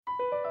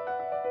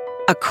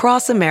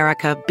Across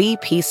America,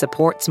 BP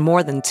supports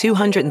more than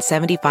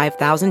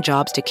 275,000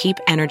 jobs to keep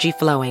energy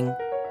flowing.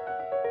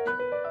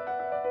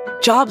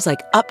 Jobs like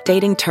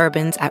updating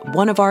turbines at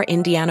one of our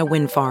Indiana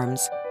wind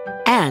farms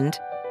and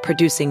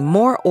producing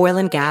more oil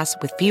and gas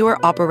with fewer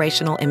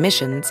operational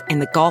emissions in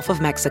the Gulf of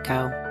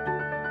Mexico.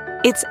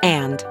 It's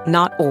and,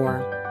 not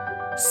or.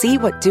 See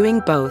what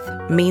doing both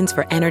means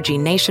for energy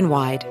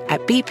nationwide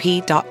at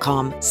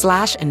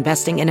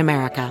bp.com/investing in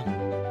America.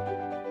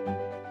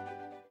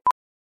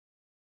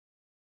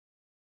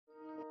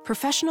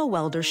 Professional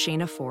welder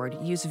Shayna Ford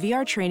used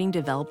VR training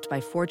developed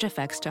by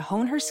ForgeFX to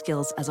hone her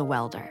skills as a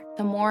welder.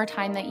 The more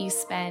time that you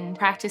spend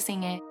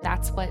practicing it,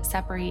 that's what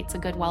separates a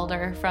good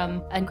welder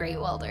from a great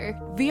welder.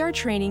 VR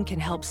training can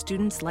help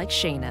students like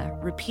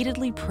Shayna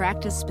repeatedly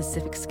practice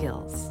specific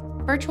skills.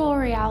 Virtual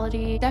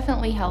reality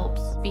definitely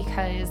helps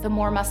because the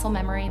more muscle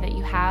memory that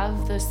you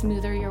have, the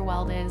smoother your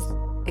weld is.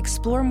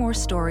 Explore more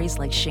stories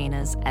like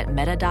Shayna's at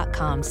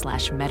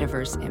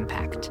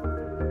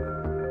meta.com/metaverseimpact.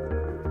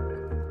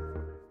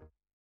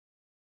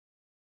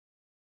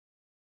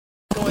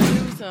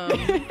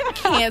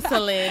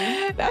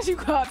 Canceling. That's you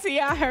called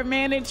T.I. her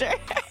manager.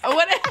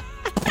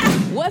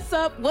 What's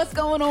up? What's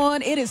going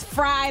on? It is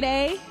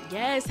Friday.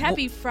 Yes,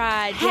 happy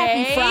Friday.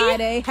 Happy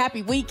Friday.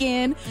 Happy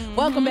weekend.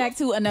 Welcome back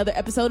to another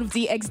episode of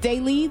DX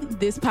Daily.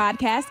 This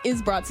podcast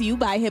is brought to you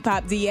by Hip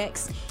Hop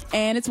DX,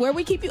 and it's where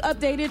we keep you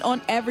updated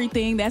on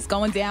everything that's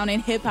going down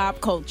in hip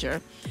hop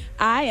culture.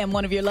 I am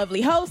one of your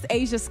lovely hosts,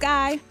 Asia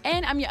Sky.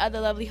 And I'm your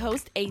other lovely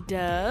host,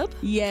 A-Dub.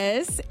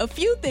 Yes, a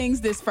few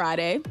things this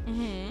Friday.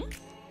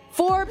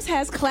 Forbes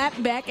has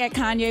clapped back at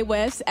Kanye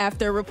West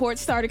after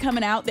reports started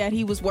coming out that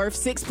he was worth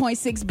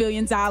 $6.6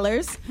 billion.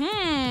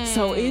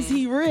 So is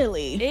he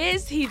really?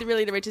 Is he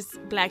really the richest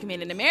black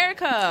man in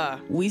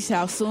America? We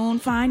shall soon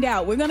find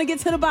out. We're going to get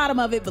to the bottom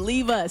of it,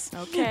 believe us.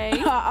 Okay.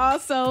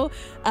 Also,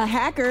 a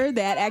hacker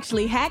that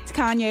actually hacked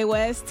Kanye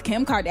West,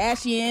 Kim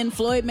Kardashian,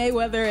 Floyd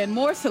Mayweather, and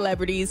more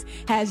celebrities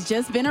has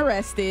just been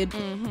arrested.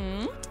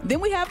 Then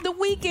we have The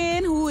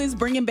Weeknd, who is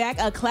bringing back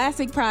a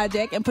classic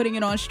project and putting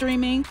it on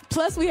streaming.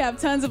 Plus, we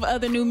have tons of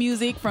other new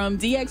music from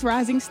DX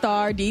Rising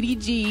Star,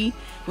 DDG.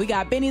 We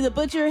got Benny the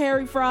Butcher,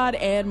 Harry Fraud,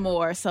 and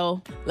more.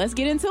 So let's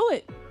get into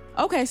it.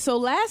 Okay, so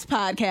last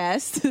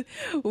podcast,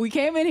 we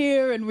came in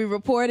here and we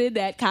reported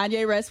that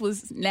Kanye West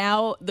was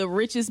now the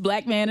richest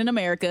black man in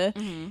America.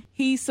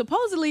 He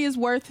supposedly is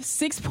worth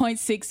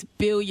 $6.6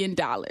 billion.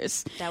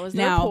 That was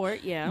the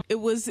report, yeah. It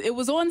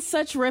was on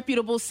such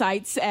reputable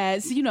sites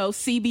as, you know,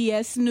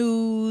 CBS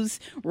News,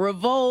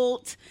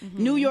 Revolt,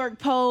 New York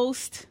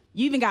Post.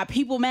 You even got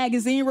People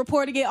Magazine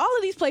reporting it. All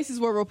of these places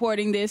were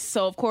reporting this.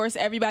 So, of course,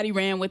 everybody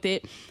ran with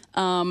it.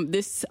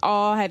 This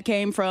all had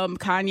came from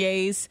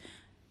Kanye's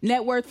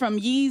net worth from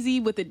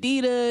Yeezy with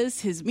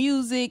Adidas, his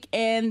music,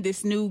 and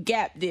this new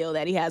Gap deal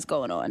that he has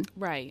going on.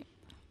 Right.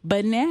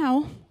 But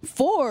now,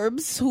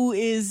 Forbes, who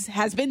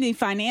has been the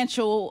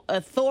financial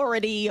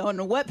authority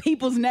on what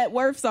people's net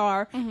worths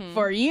are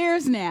for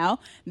years now,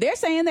 they're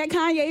saying that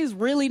Kanye is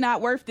really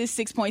not worth this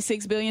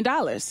 $6.6 billion.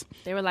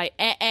 They were like,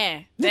 that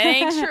ain't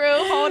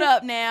true. Hold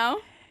up now.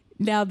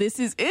 Now, this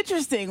is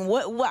interesting.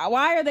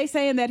 Why are they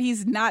saying that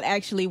he's not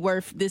actually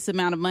worth this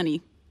amount of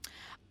money?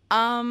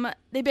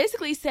 They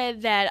basically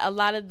said that a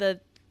lot of the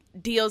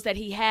deals that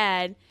he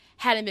hadn't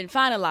been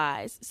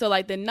finalized. So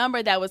like the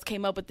number that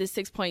came up with this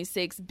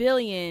 6.6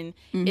 billion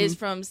is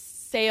from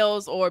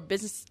sales or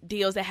business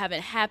deals that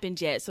haven't happened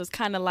yet. So it's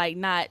kind of like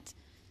not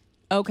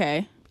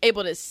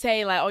able to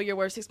say like, oh, you're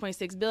worth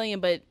 6.6 billion,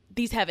 but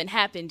these haven't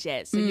happened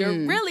yet. So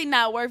you're really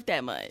not worth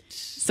that much.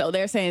 So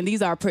they're saying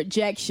these are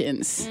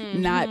projections,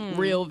 not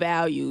real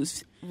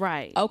values.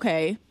 Right.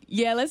 Okay.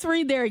 Yeah, let's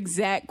read their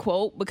exact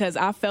quote because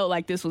I felt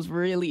like this was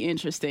really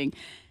interesting.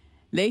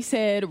 They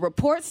said,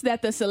 reports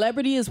that the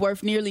celebrity is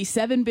worth nearly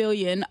 $7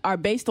 billion are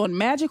based on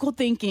magical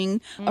thinking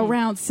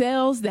around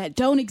sales that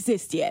don't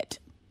exist yet.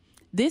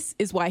 This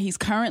is why he's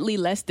currently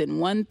less than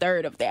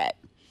 1/3 of that.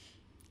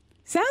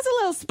 Sounds a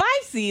little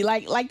spicy,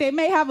 like they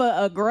may have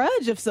a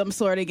grudge of some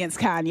sort against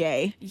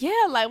Kanye.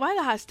 Yeah, like why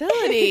the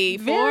hostility?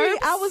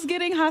 I was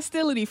getting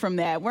hostility from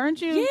that,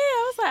 weren't you? Yeah,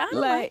 I was like, I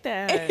don't like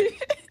that.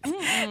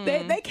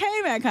 They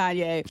came at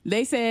Kanye.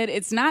 They said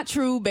it's not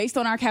true based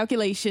on our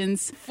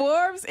calculations.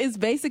 Forbes is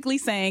basically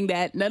saying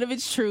that none of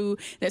it's true.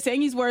 They're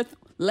saying he's worth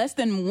less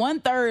than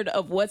 1/3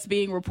 of what's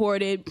being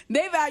reported.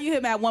 They value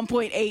him at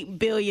 $1.8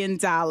 billion,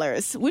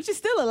 which is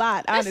still a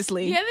lot,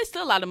 honestly. That's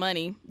still a lot of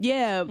money.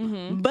 Yeah,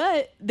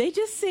 but they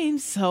just seem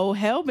so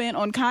hell-bent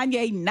on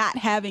Kanye not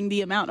having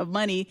the amount of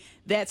money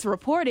that's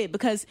reported,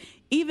 because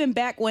even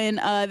back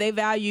when they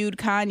valued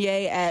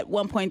Kanye at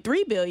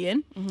 $1.3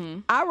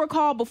 billion, I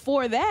recall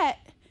before that,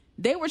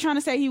 they were trying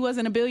to say he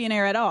wasn't a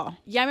billionaire at all.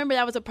 Yeah, I remember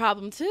that was a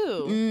problem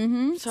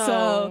too.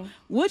 So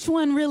which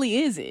one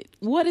really is it?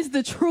 What is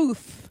the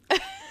truth?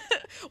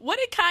 What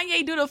did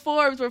Kanye do to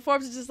Forbes where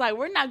Forbes is just like,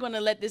 we're not going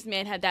to let this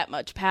man have that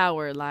much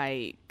power?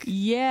 Like,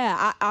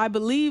 yeah, I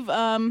believe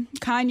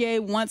Kanye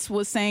once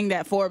was saying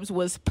that Forbes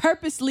was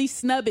purposely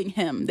snubbing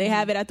him. They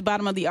have it at the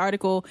bottom of the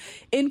article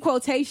in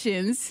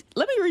quotations.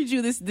 Let me read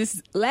you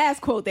this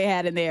last quote they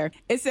had in there.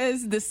 It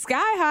says, "The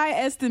sky-high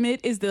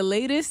estimate is the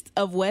latest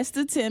of West's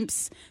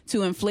attempts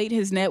to inflate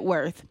his net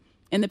worth.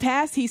 In the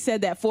past, he said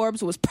that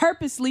Forbes was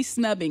purposely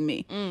snubbing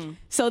me."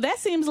 So that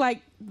seems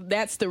like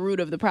that's the root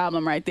of the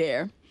problem right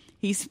there.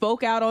 He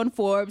spoke out on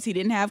Forbes. He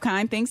didn't have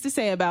kind things to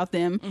say about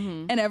them.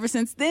 And ever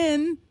since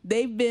then,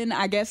 they've been,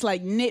 I guess,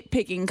 like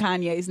nitpicking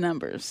Kanye's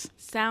numbers.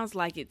 Sounds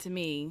like it to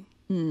me.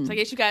 So I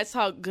guess you guys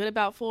talk good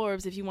about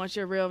Forbes if you want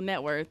your real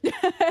net worth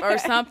or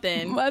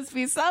something. Must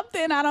be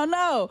something. I don't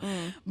know.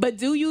 But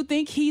do you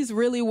think he's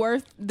really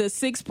worth the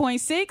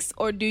 6.6,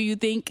 or do you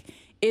think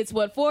it's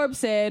what Forbes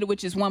said,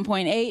 which is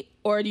 1.8,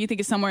 or do you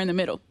think it's somewhere in the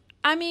middle?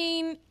 I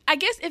mean, I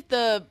guess if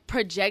the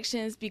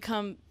projections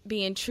become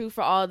being true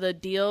for all the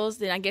deals,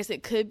 then I guess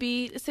it could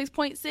be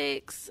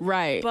 6.6.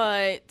 Right.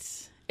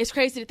 But it's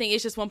crazy to think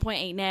it's just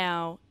 1.8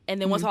 now. And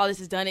then once all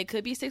this is done, it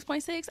could be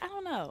 6.6. I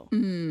don't know.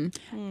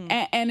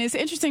 And it's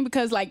interesting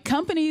because, like,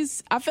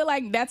 companies, I feel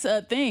like that's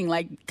a thing.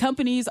 Like,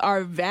 companies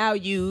are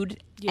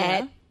valued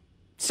at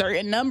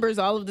certain numbers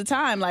all of the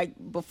time, like,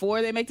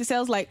 before they make the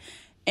sales. Like,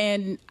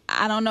 and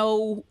I don't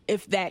know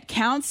if that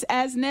counts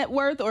as net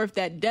worth or if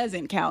that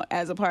doesn't count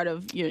as a part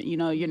of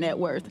your net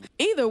worth.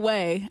 Either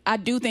way, I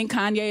do think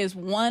Kanye is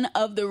one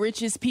of the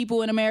richest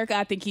people in America.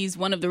 I think he's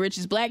one of the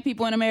richest black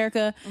people in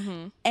America.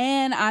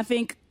 And I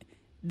think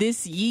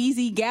this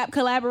Yeezy Gap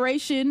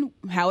collaboration,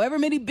 however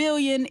many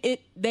billion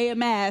they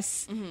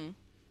amass,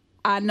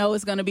 I know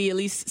it's going to be at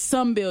least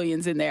some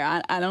billions in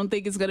there. I don't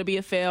think it's going to be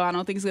a fail. I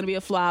don't think it's going to be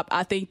a flop.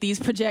 I think these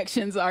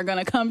projections are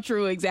going to come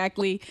true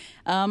exactly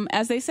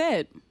as they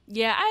said.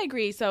 Yeah, I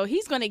agree. So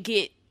he's going to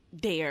get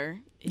there.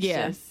 It's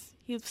just,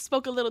 he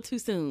spoke a little too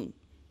soon.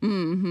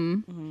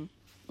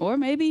 Or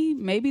maybe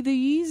the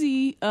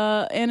Yeezy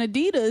and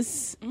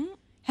Adidas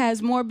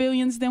has more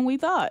billions than we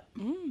thought.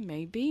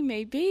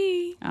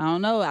 Maybe. I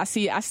don't know. I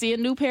see a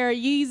new pair of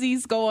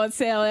Yeezys go on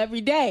sale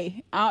every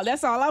day.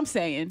 That's all I'm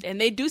saying.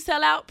 And they do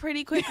sell out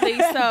pretty quickly. So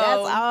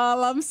that's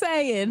all I'm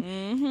saying.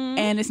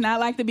 And it's not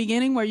like the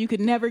beginning where you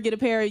could never get a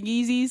pair of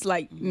Yeezys.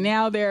 Like,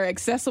 now they're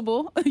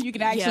accessible. You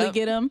can actually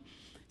get them.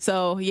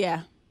 So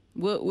yeah,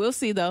 we'll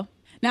see though.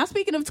 Now,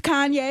 speaking of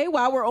Kanye,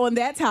 while we're on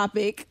that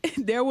topic,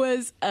 there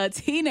was a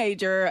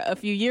teenager a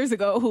few years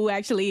ago who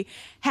actually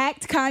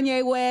hacked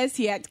Kanye West.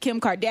 He hacked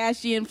Kim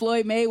Kardashian,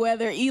 Floyd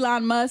Mayweather,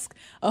 Elon Musk,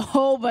 a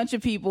whole bunch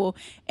of people.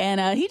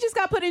 And he just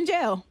got put in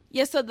jail.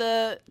 Yeah, so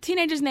the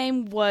teenager's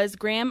name was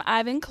Graham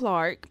Ivan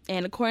Clark,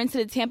 and according to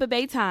the Tampa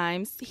Bay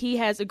Times, he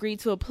has agreed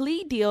to a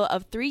plea deal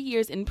of 3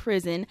 years in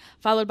prison,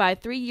 followed by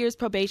 3 years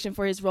probation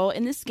for his role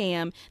in the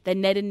scam that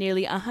netted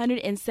nearly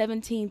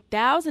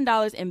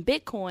 $117,000 in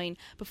Bitcoin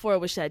before it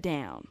was shut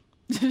down.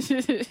 So,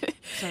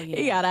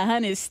 he got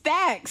 100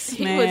 stacks,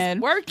 man. He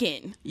was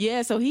working.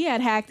 Yeah, so he had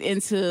hacked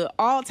into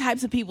all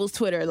types of people's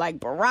Twitter. Like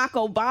Barack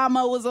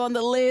Obama was on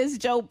the list,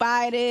 Joe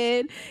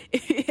Biden,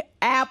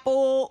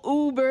 Apple,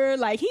 Uber.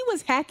 Like, he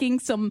was hacking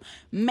some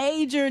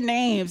major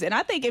names. And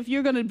I think if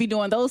you're going to be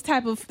doing those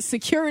type of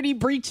security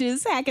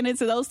breaches, hacking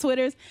into those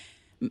Twitters,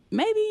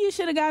 maybe you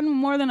should have gotten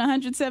more than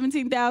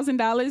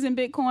 $117,000 in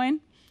Bitcoin.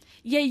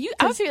 Yeah,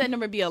 I would figure that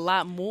number would be a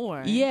lot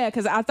more. Yeah,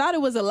 because I thought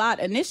it was a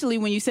lot initially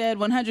when you said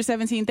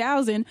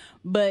 117,000,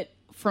 but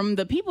from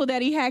the people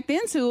that he hacked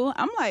into,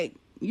 I'm like,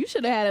 you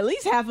should have had at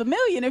least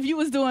 $500,000 if you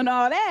was doing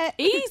all that.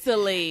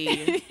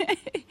 Easily.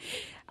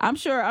 I'm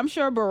sure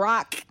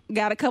Barack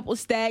got a couple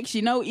stacks.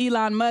 You know,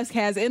 Elon Musk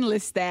has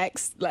endless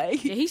stacks.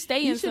 Like, yeah, he's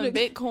staying some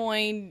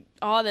Bitcoin,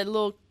 all that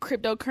little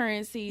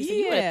cryptocurrency. So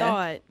you would have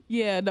thought.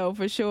 Yeah, no,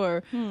 for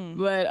sure.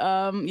 But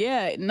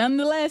yeah,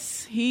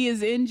 nonetheless, he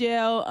is in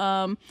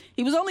jail.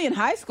 He was only in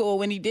high school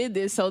when he did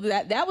this, so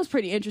that was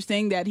pretty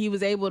interesting that he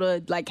was able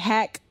to like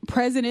hack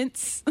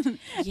presidents and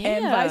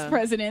vice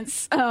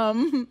presidents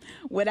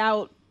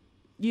without,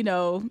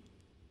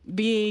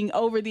 being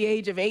over the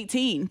age of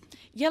 18.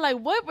 Yeah, like,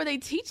 what were they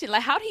teaching?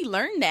 Like, how'd he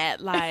learn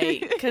that?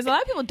 Like, because a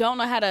lot of people don't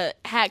know how to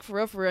hack for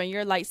real, and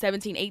you're like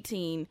 17,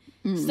 18,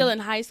 still in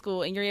high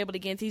school, and you're able to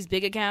get into these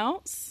big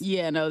accounts.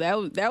 Yeah, no,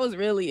 that was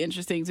really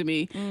interesting to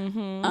me.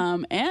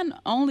 And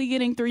only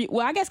getting 3,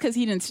 well, I guess because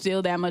he didn't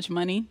steal that much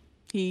money.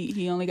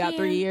 He only got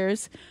 3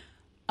 years.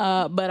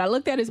 But I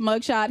looked at his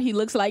mugshot. He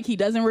looks like he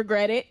doesn't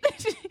regret it.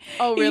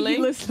 Oh, really?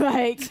 He looks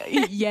like,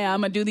 yeah,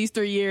 I'm going to do these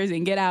 3 years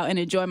and get out and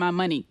enjoy my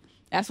money.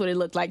 That's what it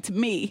looked like to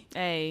me.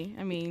 Hey,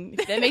 I mean,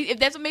 if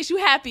that's what makes you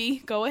happy,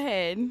 go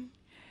ahead.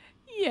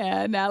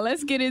 Yeah, now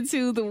let's get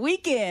into the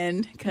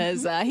Weeknd,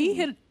 because he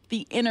hit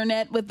the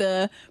internet with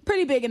a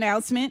pretty big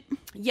announcement.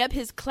 Yep,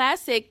 his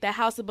classic, The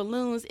House of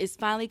Balloons, is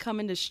finally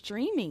coming to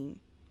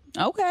streaming.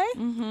 Okay.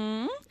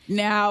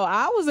 Now,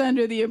 I was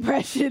under the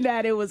impression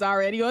that it was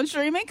already on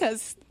streaming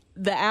because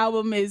the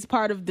album is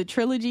part of the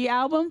trilogy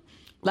album.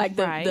 Like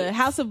the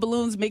House of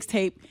Balloons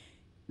mixtape.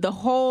 The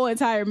whole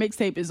entire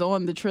mixtape is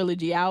on the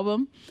trilogy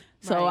album.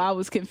 So I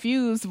was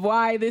confused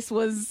why this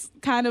was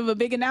kind of a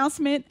big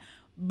announcement.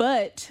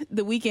 But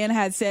The Weeknd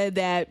had said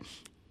that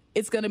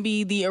it's going to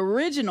be the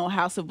original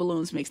House of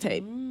Balloons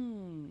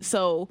mixtape.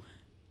 So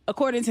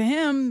according to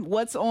him,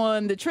 what's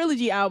on the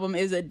Trilogy album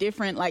is a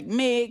different like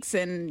mix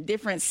and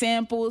different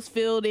samples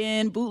filled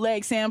in,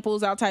 bootleg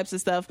samples, all types of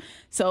stuff.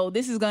 So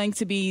this is going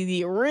to be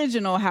the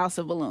original House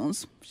of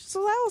Balloons. So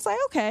I was like,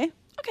 okay,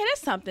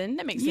 that's something.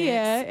 That makes sense.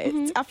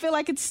 Yeah, I feel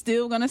like it's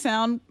still going to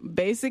sound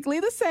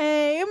basically the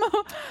same.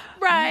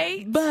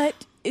 Right. But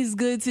it's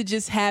good to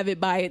just have it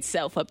by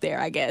itself up there,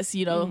 I guess.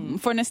 You know,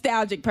 for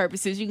nostalgic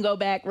purposes, you can go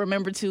back,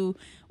 remember to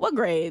what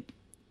grade?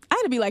 I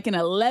had to be like in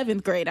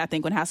 11th grade, I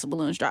think, when House of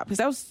Balloons dropped, because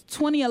that was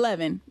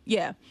 2011.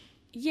 Yeah.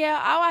 Yeah,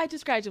 I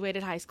just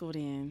graduated high school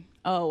then.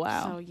 Oh,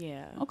 wow. So,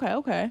 yeah.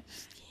 Okay.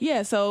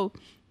 Yeah, so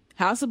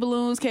House of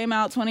Balloons came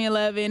out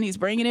 2011. He's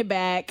bringing it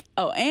back.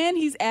 Oh, and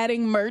he's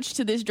adding merch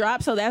to this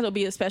drop, so that'll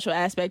be a special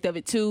aspect of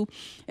it, too.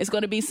 It's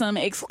going to be some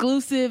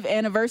exclusive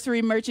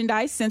anniversary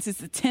merchandise since it's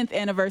the 10th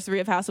anniversary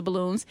of House of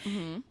Balloons.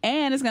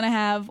 And it's going to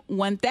have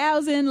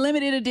 1,000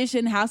 limited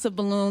edition House of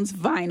Balloons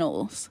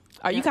vinyls.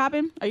 Are you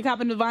copping? Are you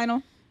copping the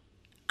vinyl?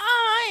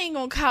 I ain't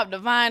gonna cop the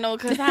vinyl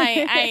because I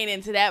ain't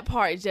into that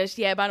part just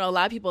yet. But I know a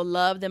lot of people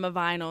love them a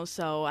vinyl,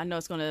 so I know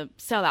it's gonna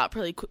sell out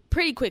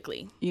pretty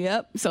quickly.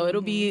 Yep. So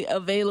it'll be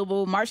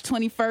available March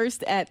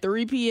 21st at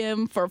 3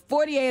 p.m. for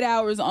 48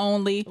 hours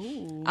only.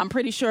 Ooh. I'm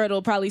pretty sure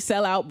it'll probably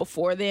sell out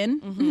before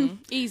then.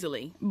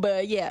 Easily.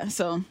 But yeah,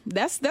 so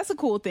that's a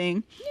cool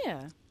thing.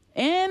 Yeah.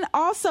 And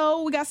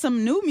also we got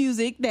some new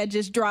music that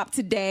just dropped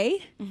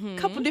today.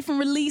 Couple different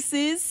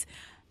releases.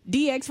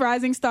 DX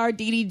Rising Star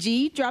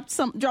DDG dropped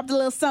a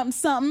little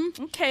something.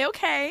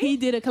 Okay. He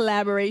did a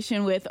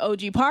collaboration with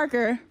OG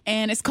Parker,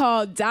 and it's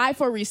called Die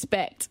for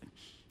Respect.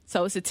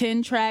 So it's a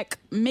 10-track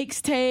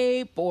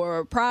mixtape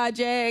or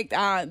project.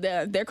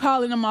 They're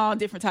calling them all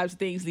different types of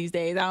things these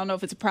days. I don't know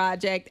if it's a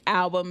project,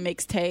 album,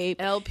 mixtape,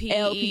 LP,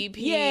 EP.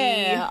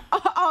 Yeah,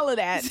 all of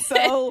that.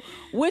 So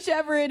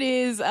whichever it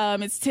is,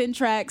 it's 10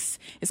 tracks.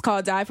 It's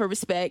called Die for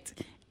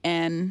Respect,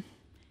 and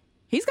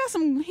He's got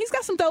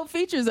some dope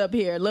features up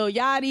here. Lil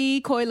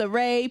Yachty, Coi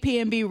Leray,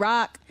 PNB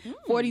Rock,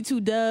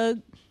 42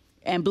 Doug,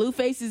 and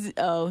Blueface is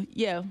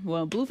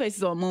Blueface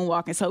is on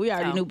Moonwalking, so we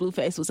already knew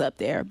Blueface was up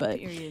there. But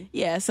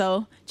yeah,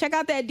 so check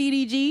out that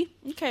DDG.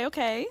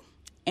 Okay.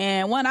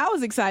 And one I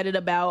was excited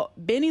about,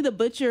 Benny the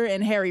Butcher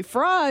and Harry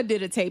Fraud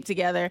did a tape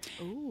together.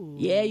 Ooh.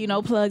 Yeah,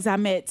 plugs I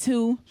met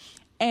too.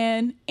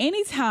 And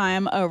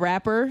anytime a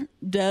rapper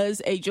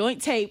does a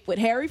joint tape with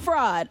Harry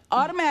Fraud, you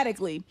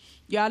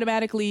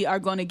automatically are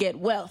going to get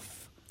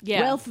wealth.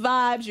 Yeah. Wealth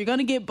vibes. You're going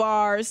to get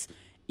bars.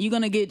 You're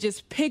going to get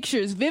just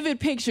pictures,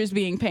 vivid pictures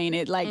being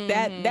painted. Like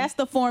that's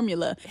the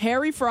formula.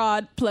 Harry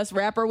Fraud plus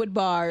rapper with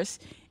bars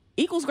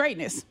equals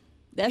greatness.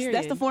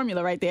 That's the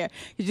formula right there.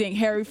 You think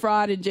Harry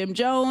Fraud and Jim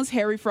Jones,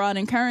 Harry Fraud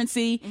and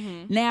Currency,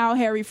 now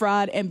Harry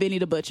Fraud and Benny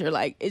the Butcher.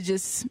 Like it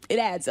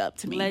adds up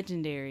to me.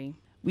 Legendary.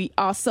 We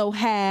also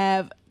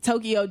have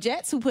Tokyo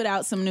Jetz, who put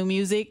out some new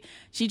music.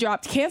 She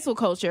dropped Cancel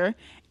Culture.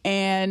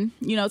 And,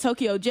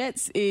 Tokyo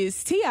Jetz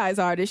is T.I.'s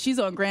artist. She's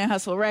on Grand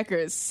Hustle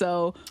Records.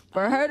 So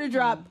for her to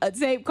drop a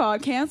tape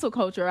called Cancel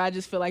Culture, I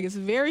just feel like it's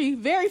very,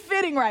 very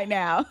fitting right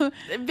now.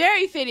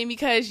 Very fitting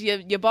because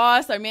your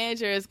boss or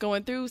manager is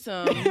going through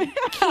some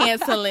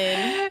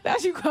canceling.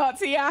 That's you call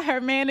T.I.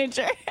 her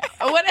manager.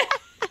 Whatever.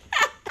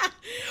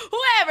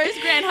 Whoever, it's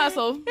Grand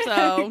Hustle.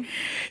 So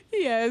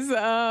yes.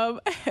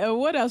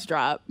 What else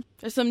dropped?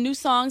 There's some new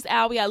songs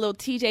out. We got a little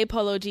TJ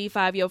Polo G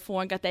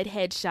 504 and got that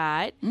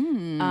headshot.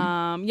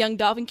 Young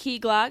Dolphin Key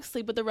Glock,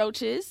 Sleep with the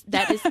Roaches.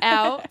 That is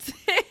out.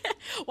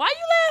 Why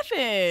are you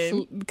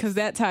laughing? Because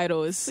that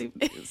title is...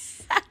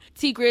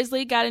 T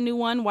Grizzly got a new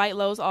one, White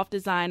Lows Off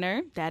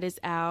Designer. That is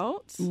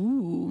out.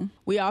 Ooh.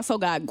 We also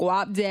got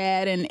Guap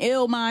Dad and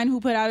Illmind who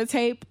put out a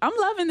tape. I'm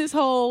loving this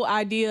whole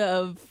idea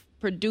of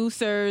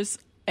producers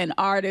and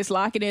artists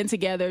locking in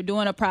together,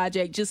 doing a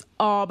project just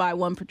all by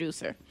one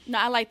producer. No,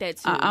 I like that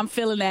too. I'm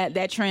feeling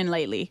that trend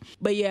lately.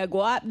 But yeah,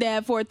 Guap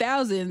Dad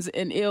 4000s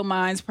and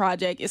Illmind's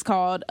project is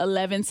called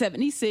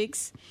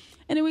 1176.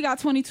 And then we got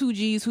 22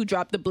 G's who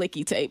dropped the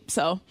Blicky tape.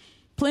 So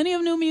plenty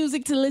of new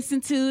music to listen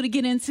to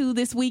get into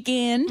this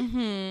weekend.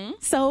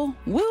 So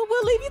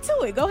we'll leave you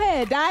to it. Go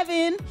ahead, dive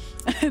in.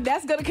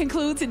 That's going to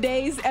conclude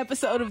today's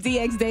episode of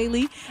DX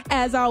Daily.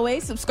 As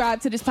always, subscribe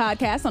to this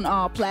podcast on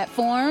all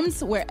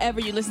platforms, wherever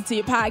you listen to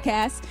your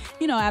podcasts,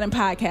 out in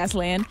podcast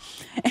land.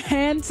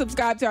 And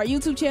subscribe to our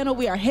YouTube channel.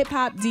 We are Hip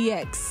Hop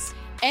DX.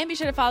 And be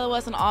sure to follow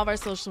us on all of our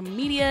social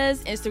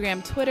medias,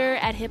 Instagram, Twitter,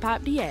 at Hip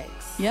Hop DX.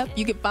 Yep,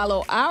 you can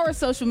follow our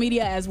social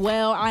media as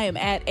well. I am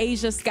at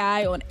Asia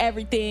Sky on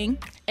everything.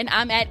 And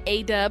I'm at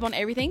ADub on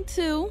everything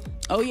too.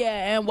 Oh,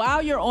 yeah. And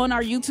while you're on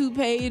our YouTube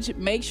page,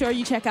 make sure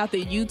you check out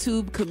the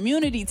YouTube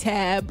community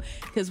tab,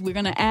 because we're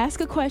going to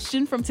ask a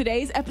question from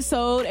today's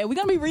episode, and we're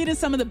going to be reading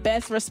some of the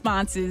best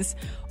responses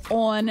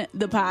on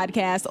the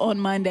podcast on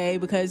Monday,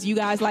 because you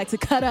guys like to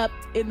cut up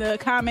in the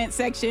comment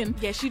section.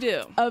 Yes, you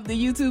do. Of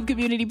the YouTube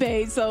community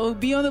page. So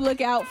be on the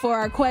lookout for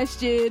our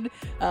question.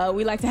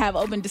 We like to have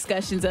open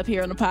discussions up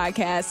here on the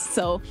podcast.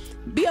 So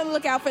be on the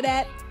lookout for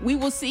that. We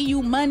will see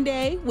you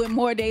Monday with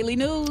more daily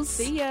news.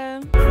 See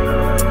ya.